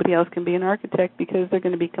 now nobody else can be an architect because they're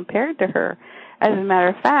going to be compared to her. As a matter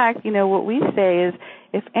of fact, what we say is,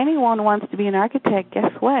 if anyone wants to be an architect,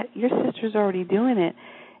 guess what? Your sister's already doing it.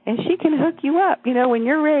 And she can hook you up. When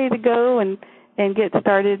you're ready to go and get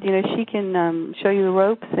started, she can show you the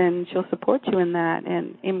ropes, and she'll support you in that.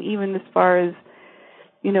 And even as far as,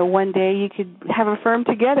 one day you could have a firm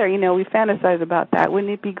together. We fantasize about that.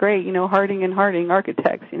 Wouldn't it be great? Harding and Harding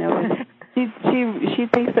Architects, She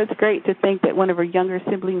thinks that's great to think that one of her younger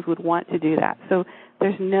siblings would want to do that. So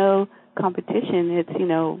there's no competition. It's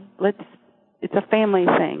a family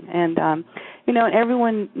thing. And,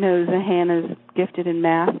 everyone knows that Hannah's gifted in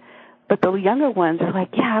math, but the younger ones are like,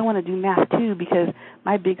 yeah, I want to do math too because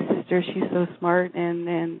my big sister, she's so smart,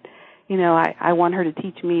 and I want her to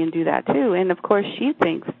teach me and do that too. And, of course, she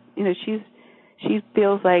thinks, she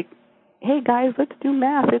feels like, hey, guys, let's do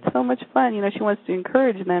math. It's so much fun. She wants to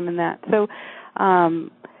encourage them in that. So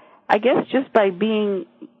I guess just by being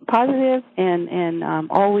positive and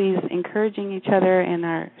always encouraging each other in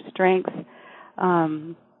our strengths,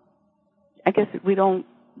 I guess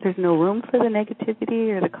there's no room for the negativity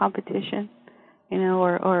or the competition,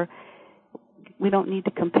 or we don't need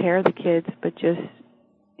to compare the kids, but just,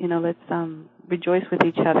 let's rejoice with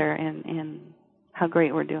each other and how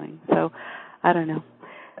great we're doing. So I don't know.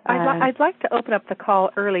 I'd like to open up the call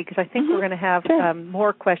early because I think we're going to have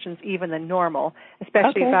more questions even than normal,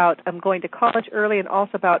 especially about going to college early and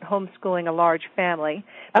also about homeschooling a large family.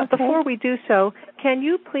 But before we do so, can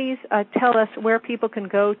you please tell us where people can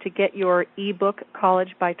go to get your ebook,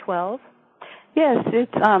 College by 12? Yes,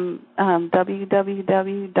 it's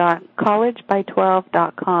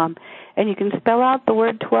www.collegeby12.com. And you can spell out the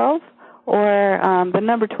word 12 or the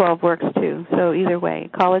number 12 works too. So either way,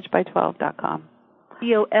 collegeby12.com.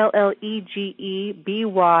 COLLEGEBY,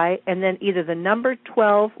 and then either the number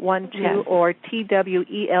 12, 1, 2, or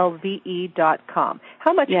TWELVE.com.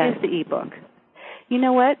 How much is the ebook? You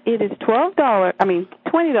know what? It is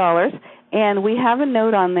 $20, and we have a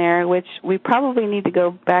note on there, which we probably need to go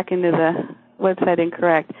back into the website and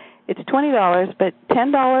correct. It's $20, but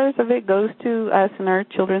 $10 of it goes to us and our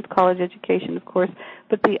children's college education, of course,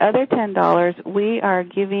 but the other $10 we are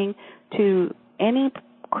giving to any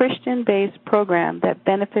Christian-based program that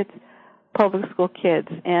benefits public school kids.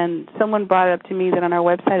 And someone brought it up to me that on our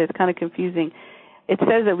website it's kind of confusing. It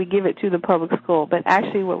says that we give it to the public school, but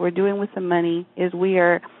actually what we're doing with the money is we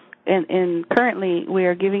are, and currently we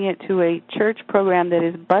are giving it to a church program that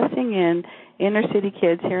is busing in inner city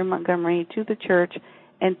kids here in Montgomery to the church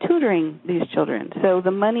and tutoring these children. So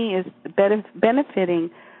the money is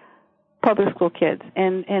benefiting public school kids.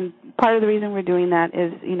 And part of the reason we're doing that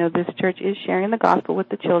is, this church is sharing the gospel with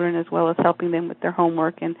the children as well as helping them with their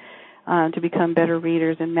homework and to become better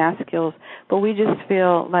readers and math skills. But we just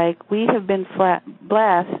feel like we have been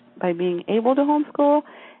blessed by being able to homeschool,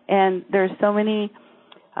 and there's so many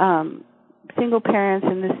single parents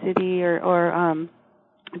in the city or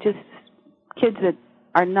just kids that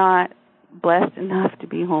are not blessed enough to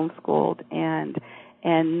be homeschooled and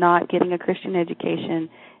not getting a Christian education.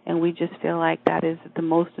 And we just feel like that is the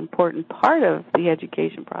most important part of the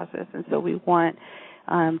education process. And so we want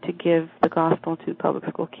to give the gospel to public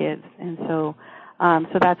school kids. And so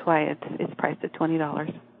that's why it's priced at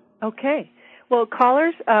 $20. Okay. Well,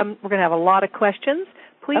 callers, we're going to have a lot of questions.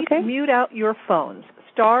 Please mute out your phones.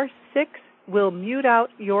 *6 will mute out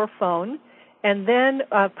your phone, and then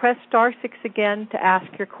press *6 again to ask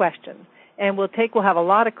your question. And we'll have a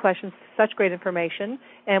lot of questions, such great information,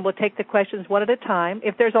 and we'll take the questions one at a time.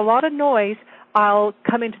 If there's a lot of noise, I'll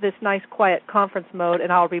come into this nice quiet conference mode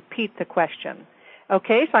and I'll repeat the question.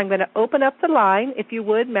 Okay, so I'm going to open up the line. If you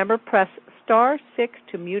would, remember, press *6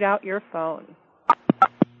 to mute out your phone.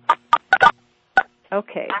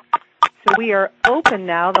 Okay, so we are open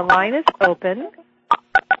now. The line is open.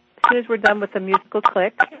 As soon as we're done with the musical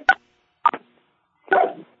click.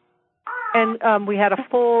 And we had a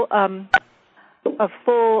full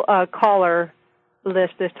caller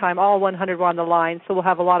list this time. All 100 were on the line, so we'll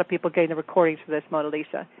have a lot of people getting the recordings for this, Mona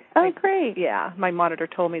Lisa. Oh, great. Yeah, my monitor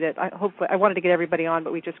told me that I wanted to get everybody on,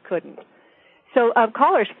 but we just couldn't. So,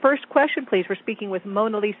 callers, first question, please. We're speaking with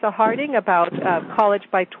Mona Lisa Harding about College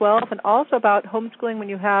by 12 and also about homeschooling when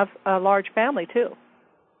you have a large family, too.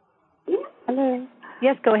 Hello.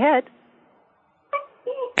 Yes, go ahead.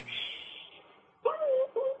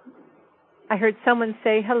 I heard someone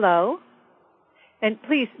say hello. And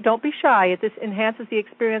please, don't be shy. This enhances the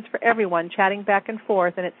experience for everyone, chatting back and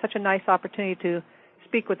forth, and it's such a nice opportunity to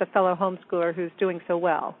speak with a fellow homeschooler who's doing so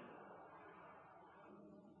well.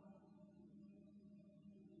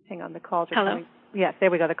 Hang on, the calls are coming. Yes,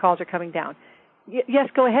 there we go. The calls are coming down. Yes,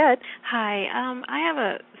 go ahead. Hi. I have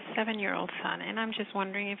a 7-year-old son, and I'm just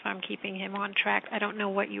wondering if I'm keeping him on track. I don't know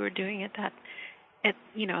what you were doing at that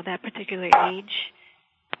particular age.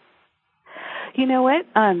 You know what?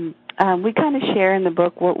 We kind of share in the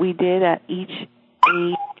book what we did at each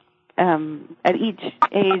age.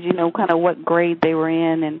 You know, kind of what grade they were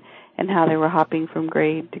in and how they were hopping from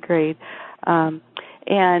grade to grade. But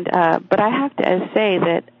I have to say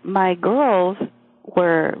that my girls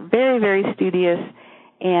were very, very studious,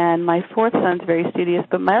 and my fourth son's very studious.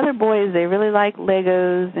 But my other boys, they really like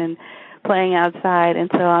Legos and playing outside, and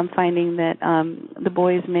so I'm finding that the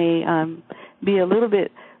boys may be a little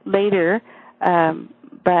bit later.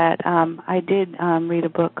 But I did read a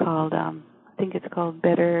book called, I think it's called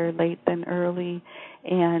Better Late Than Early,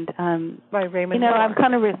 and by Raymond Moore.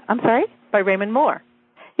 I'm sorry? By Raymond Moore.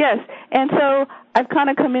 Yes, and so I've kind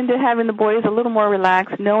of come into having the boys a little more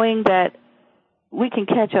relaxed, knowing that we can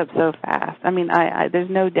catch up so fast. I mean, there's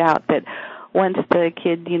no doubt that once the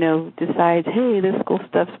kid, you know, decides, hey, this school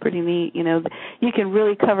stuff's pretty neat, you know, you can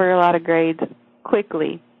really cover a lot of grades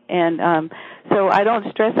quickly. And so I don't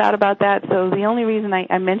stress out about that. So the only reason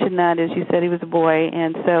I mentioned that is you said he was a boy,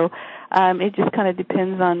 and so it just kind of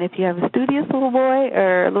depends on if you have a studious little boy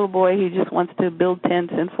or a little boy who just wants to build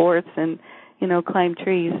tents and forts and, you know, climb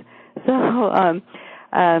trees. So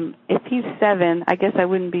if he's 7, I guess I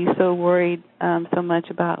wouldn't be so worried so much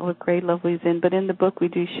about what grade level he's in. But in the book we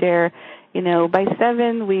do share, you know, by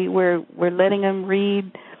 7 we're letting him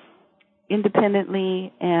read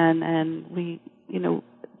independently, and we, you know,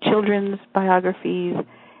 children's biographies,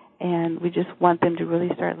 and we just want them to really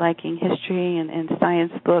start liking history and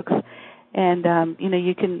science books. And, you know,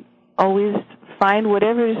 you can always find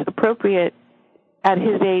whatever is appropriate at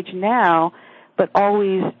his age now, but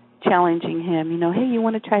always challenging him. You know, hey, you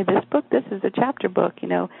want to try this book? This is a chapter book. You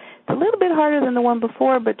know, it's a little bit harder than the one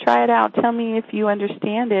before, but try it out. Tell me if you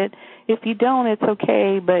understand it. If you don't, it's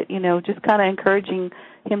okay. But, you know, just kind of encouraging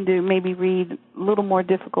him to maybe read a little more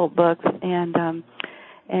difficult books, and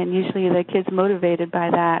usually the kid's motivated by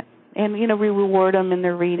that. And, you know, we reward them in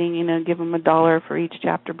their reading, you know, give them $1 for each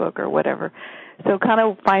chapter book or whatever. So kind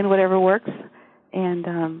of find whatever works. And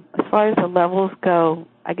as far as the levels go,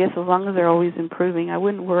 I guess as long as they're always improving, I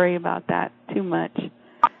wouldn't worry about that too much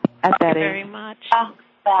at that age. Thank you very much.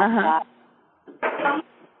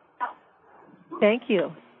 Thank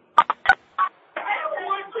you.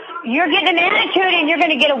 You're getting an attitude, and you're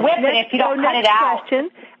going to get a whipping if you don't cut it out.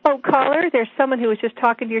 Question. Oh, caller, there's someone who was just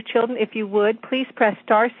talking to your children. If you would, please press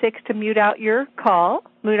 *6 to mute out your call,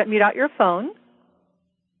 mute out your phone.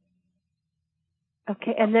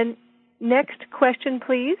 Okay, and then next question,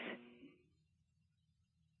 please.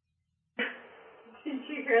 Did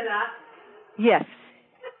you hear that? Yes.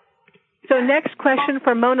 So next question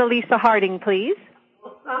for Mona Lisa Harding, please.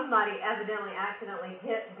 Well, somebody evidently accidentally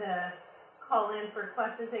hit the call in for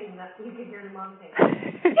questions thinking that you could hear the mom saying,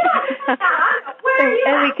 where are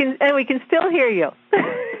you? And we can still hear you.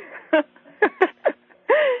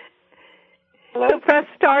 So press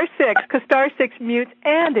 *6 because *6 mutes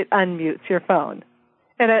and it unmutes your phone.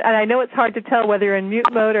 And I know it's hard to tell whether you're in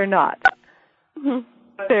mute mode or not.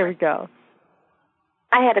 There we go.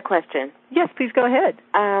 I had a question. Yes, please go ahead.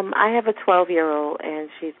 I have a 12-year-old, and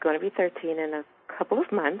she's going to be 13 in a couple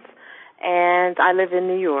of months, and I live in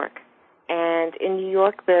New York. And in New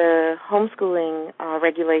York, the homeschooling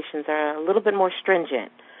regulations are a little bit more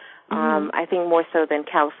stringent, I think more so than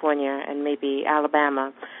California and maybe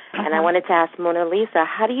Alabama. And I wanted to ask Mona Lisa,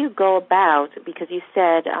 how do you go about, because you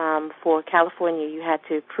said for California you had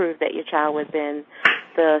to prove that your child was in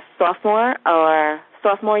the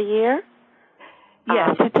sophomore year?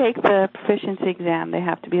 Yes, to take the proficiency exam, they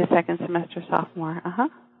have to be a second semester sophomore.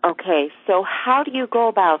 Okay, so how do you go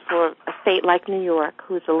about for a state like New York,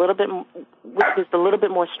 which is a little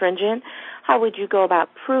bit more stringent? How would you go about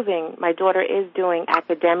proving my daughter is doing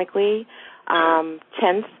academically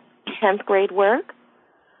 10th grade work?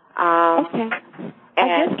 And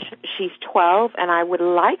she's 12, and I would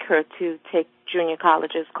like her to take junior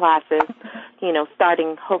college's classes, you know,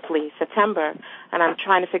 starting hopefully September, and I'm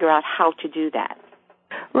trying to figure out how to do that.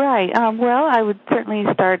 Right. Well, I would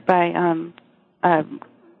certainly start by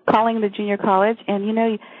calling the junior college. And, you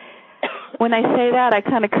know, when I say that, I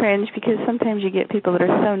kind of cringe because sometimes you get people that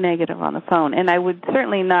are so negative on the phone. And I would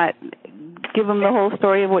certainly not give them the whole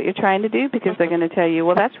story of what you're trying to do because they're going to tell you,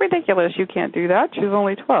 well, that's ridiculous. You can't do that. She's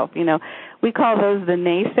only 12. You know, we call those the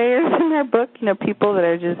naysayers in our book, you know, people that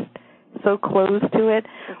are just so close to it.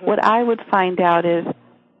 What I would find out is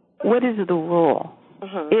what is the rule?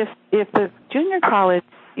 If the junior college,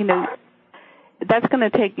 you know, that's going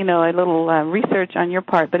to take, you know, a little research on your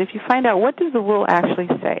part. But if you find out what does the rule actually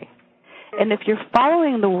say, And if you're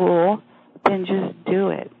following the rule, then just do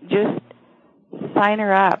it. Just sign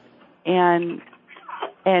her up and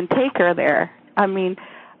take her there. I mean,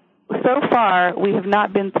 so far we have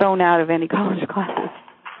not been thrown out of any college classes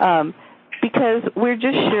because we're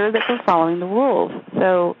just sure that we're following the rules.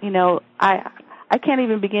 So, I can't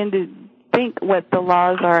even begin to think what the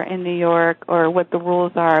laws are in New York or what the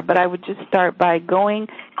rules are, but I would just start by going,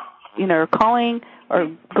 or calling or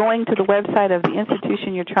going to the website of the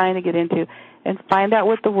institution you're trying to get into and find out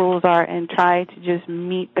what the rules are and try to just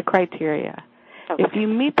meet the criteria. Okay. If you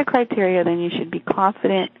meet the criteria, then you should be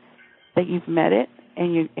confident that you've met it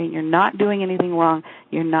and you're not doing anything wrong.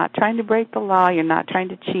 You're not trying to break the law. You're not trying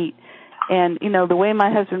to cheat. And, the way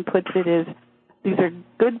my husband puts it is, these are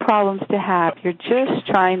good problems to have. You're just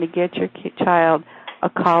trying to get your child a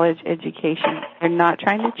college education. You're not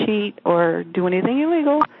trying to cheat or do anything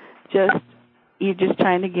illegal. You're just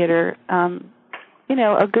trying to get her,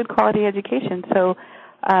 a good quality education. So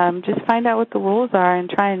just find out what the rules are and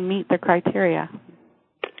try and meet the criteria.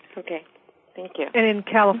 Okay. Thank you. And in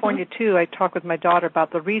California, too, I talked with my daughter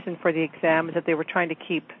about the reason for the exam is that they were trying to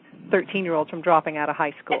keep 13-year-olds from dropping out of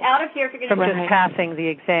high school. And out of here, if you're from just passing the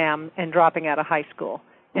exam and dropping out of high school.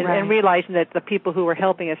 And realizing that the people who were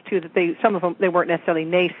helping us, too, that some of them, they weren't necessarily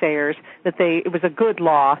naysayers, that it was a good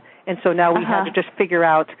law, and so now we have to just figure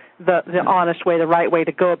out the honest way, the right way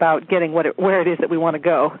to go about getting where it is that we want to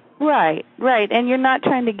go. Right. And you're not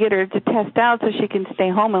trying to get her to test out so she can stay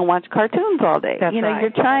home and watch cartoons all day. That's right.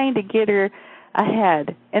 You're trying to get her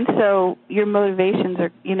ahead, and so your motivations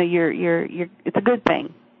are, you're it's a good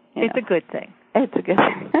thing. It's a good thing. It's a good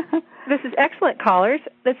thing. This is excellent, callers.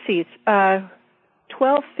 Let's see. It's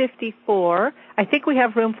 12:54. I think we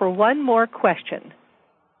have room for one more question.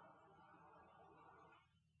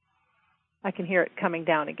 I can hear it coming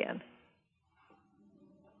down again.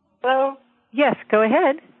 Hello? Yes, go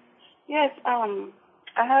ahead. Yes, I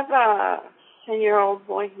have a 10-year-old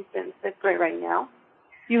boy. He's in 5th grade right now.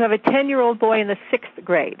 You have a 10-year-old boy in the 6th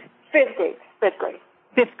grade. 5th grade. 5th grade.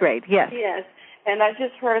 5th grade, yes. Yes. And I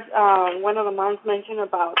just heard one of the moms mention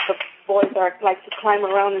about the boys that like to climb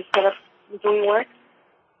around instead of doing work.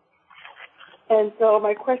 And so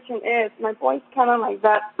my question is, my boy's kind of like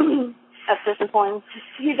that at this point.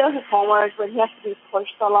 He does his homework, but he has to be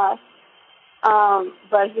pushed a lot.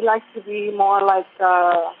 But he likes to be more like,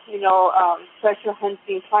 treasure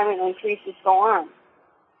hunting, climbing on trees, and so on.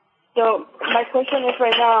 So my question is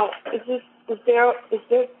right now, is there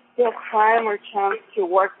still time or chance to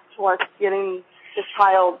work towards getting the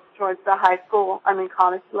child towards the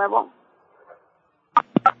college level?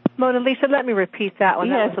 Mona Lisa, let me repeat that one.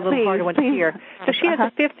 Yes, that was a little harder one to hear. So she has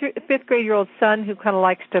a fifth grade-year-old son who kind of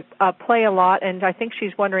likes to play a lot, and I think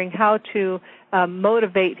she's wondering how to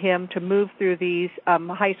motivate him to move through these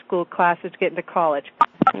high school classes to get into college.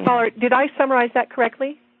 Caller, did I summarize that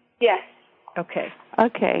correctly? Yes. Okay.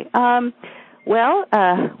 Well,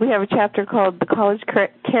 we have a chapter called The College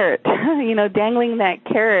Carrot, dangling that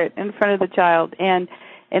carrot in front of the child, and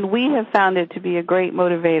we have found it to be a great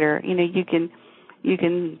motivator. You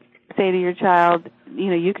can say to your child,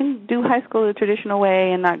 you can do high school the traditional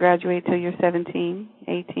way and not graduate till you're 17,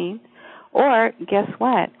 18. Or, guess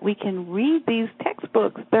what? We can read these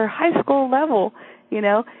textbooks. They're high school level.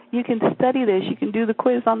 You can study this. You can do the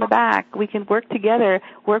quiz on the back. We can work together,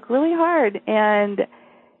 work really hard. And,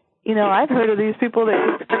 I've heard of these people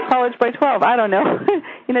that are college by 12. I don't know.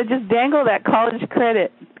 Just dangle that college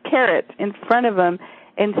carrot in front of them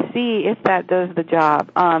and see if that does the job.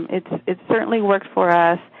 It certainly worked for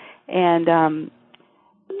us, and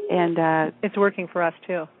it's working for us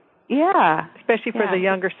too. Yeah, especially for the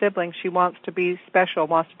younger sibling. She wants to be special,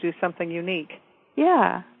 wants to do something unique.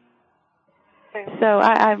 Yeah. So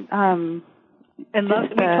we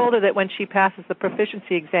told her that when she passes the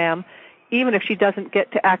proficiency exam, even if she doesn't get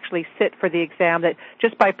to actually sit for the exam, that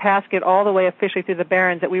just by passing it all the way officially through the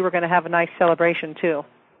Barons, that we were going to have a nice celebration too.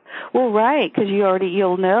 Well, right, because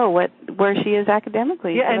you'll know where she is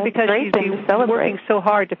academically. Yeah, and because she's working so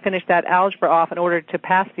hard to finish that algebra off in order to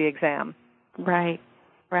pass the exam. Right.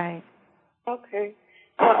 Okay.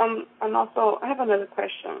 Well, I have another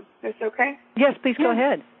question. Is it okay? Yes, please go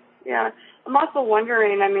ahead. Yeah. I'm also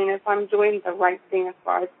wondering, if I'm doing the right thing as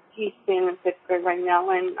far as he's being in 5th grade right now,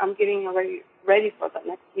 and I'm getting ready for the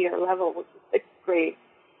next year level, which is 6th grade.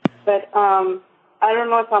 But I don't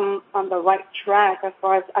know if I'm on the right track as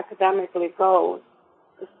far as academically goes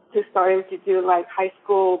to starting to do like high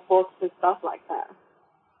school books and stuff like that.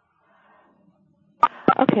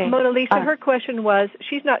 Okay. Mona Lisa, her question was,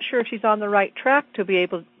 she's not sure if she's on the right track to be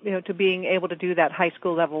able, to being able to do that high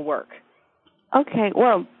school level work. Okay.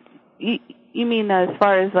 Well, you mean as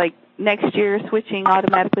far as like next year switching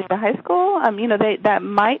automatically to high school. That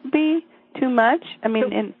might be too much. I mean,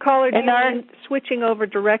 so caller, do you mean switching over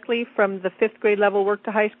directly from the 5th grade level work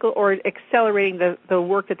to high school, or accelerating the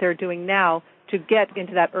work that they're doing now to get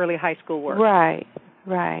into that early high school work? Right.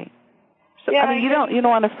 So yeah, you don't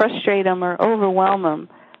want to frustrate them or overwhelm them,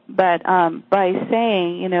 but by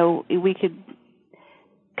saying, we could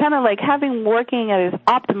kind of like having working at its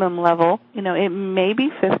optimum level. It may be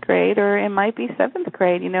 5th grade or it might be 7th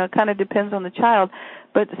grade. It kind of depends on the child,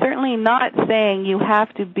 but certainly not saying you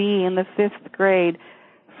have to be in the 5th grade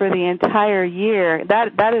for the entire year.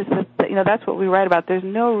 That is that's what we write about. There's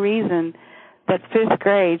no reason that 5th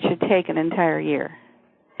grade should take an entire year.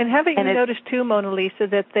 And haven't you noticed too, Mona Lisa,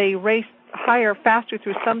 that they race faster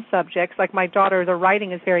through some subjects? Like my daughter, the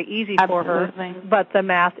writing is very easy for her, but the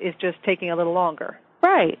math is just taking a little longer.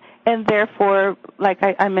 Right. And therefore, like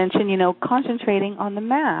I mentioned, concentrating on the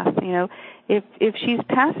math. If she's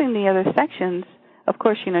passing the other sections, of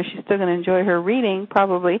course, she's still going to enjoy her reading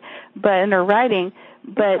probably, but in her writing,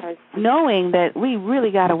 but knowing that we really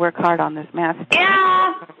got to work hard on this math stuff.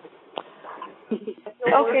 Yeah.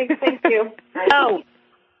 Okay, thank you. Oh.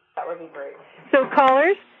 That would be great. So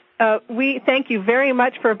callers, we thank you very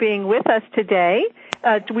much for being with us today.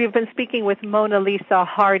 We've been speaking with Mona Lisa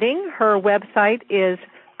Harding. Her website is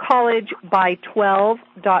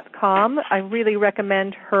collegeby12.com. I really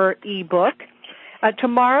recommend her ebook.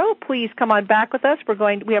 Tomorrow, please come on back with us.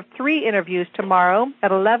 We have 3 interviews tomorrow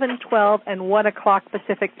at 11, 12, and 1 o'clock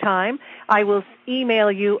Pacific time. I will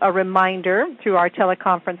email you a reminder through our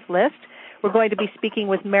teleconference list. We're going to be speaking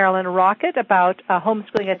with Marilyn Rocket about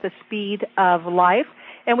homeschooling at the speed of life.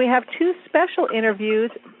 And we have 2 special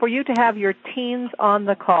interviews for you to have your teens on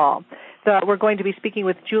the call. We're going to be speaking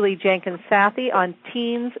with Julie Jenkins-Sathey on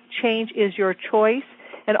Teens, Change is Your Choice,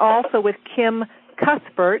 and also with Kim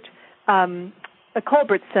Cuthbert,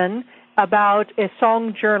 Culbertson, about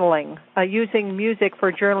song journaling, using music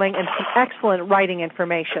for journaling and some excellent writing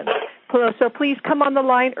information. So please come on the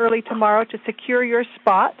line early tomorrow to secure your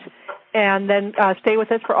spot. And then stay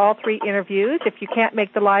with us for all 3 interviews. If you can't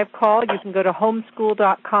make the live call, you can go to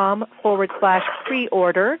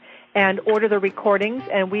homeschool.com/pre-order and order the recordings,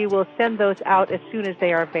 and we will send those out as soon as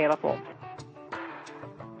they are available.